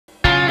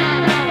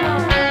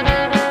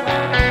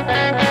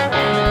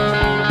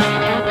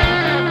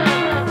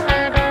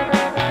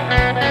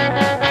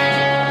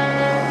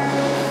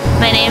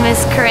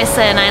is Carissa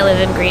and I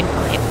live in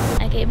Greenpoint.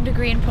 I came to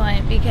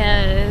Greenpoint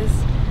because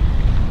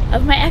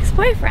of my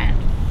ex-boyfriend.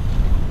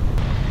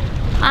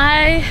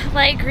 I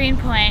like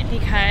Greenpoint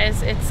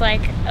because it's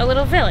like a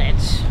little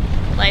village.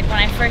 Like when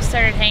I first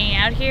started hanging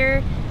out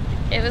here,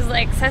 it was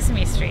like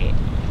Sesame Street.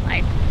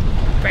 Like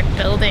brick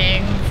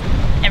buildings,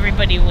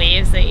 everybody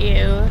waves at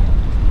you.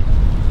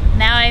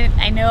 Now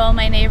I know all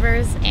my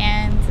neighbors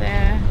and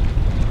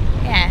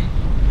yeah,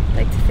 I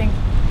like to think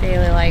they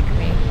really like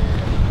me.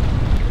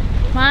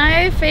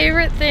 My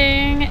favorite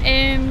thing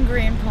in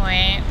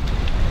Greenpoint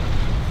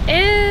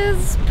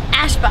is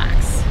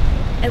Ashbox.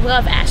 I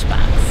love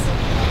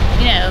Ashbox.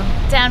 You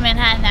know, down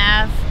Manhattan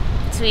Ave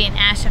between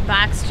Ash and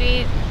Box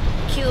Street.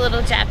 Cute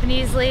little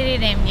Japanese lady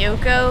named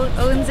Yoko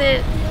owns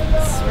it.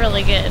 It's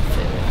really good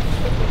food.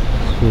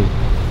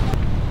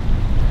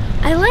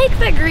 I like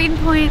that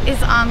Greenpoint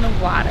is on the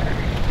water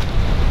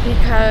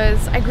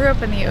because I grew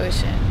up in the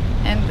ocean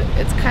and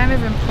it's kind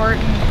of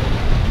important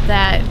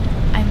that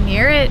I'm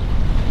near it.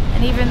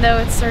 And even though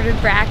it's sort of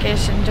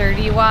brackish and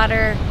dirty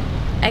water,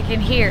 I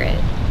can hear it.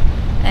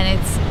 And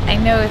I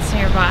know it's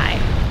nearby.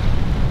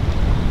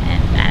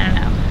 And I don't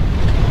know.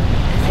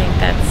 I think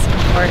that's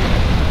important.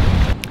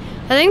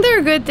 I think there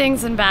are good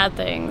things and bad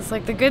things.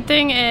 Like the good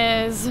thing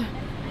is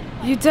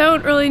you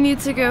don't really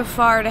need to go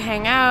far to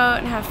hang out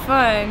and have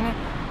fun.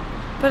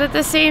 But at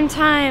the same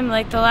time,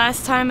 like the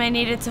last time I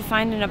needed to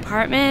find an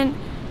apartment,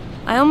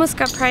 I almost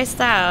got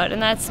priced out,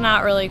 and that's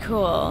not really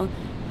cool.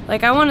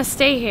 Like I want to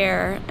stay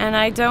here and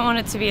I don't want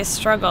it to be a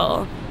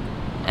struggle,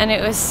 and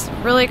it was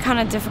really kind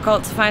of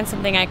difficult to find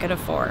something I could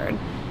afford,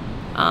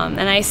 and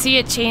I see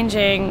it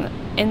changing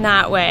in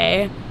that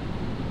way,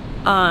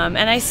 and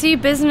I see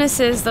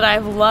businesses that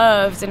I've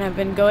loved and have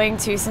been going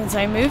to since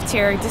I moved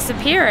here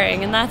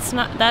disappearing, and that's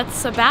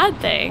a bad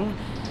thing.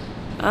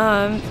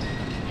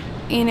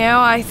 You know,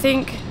 I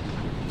think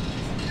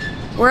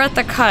we're at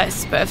the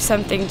cusp of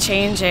something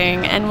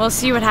changing, and we'll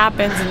see what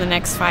happens in the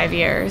next 5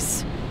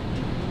 years.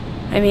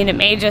 I mean, it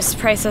may just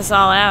price us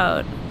all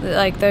out.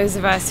 Like those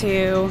of us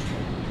who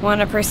want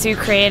to pursue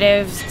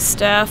creative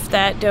stuff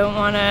that don't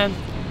want to,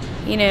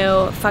 you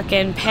know,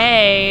 fucking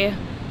pay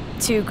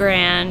 $2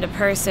 grand a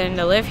person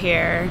to live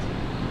here.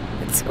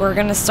 We're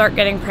gonna start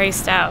getting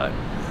priced out.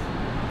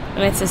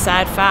 And it's a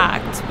sad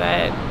fact,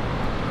 but,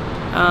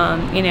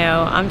 you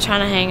know, I'm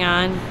trying to hang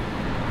on.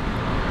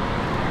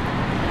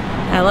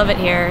 I love it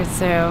here,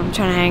 so I'm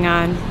trying to hang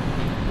on.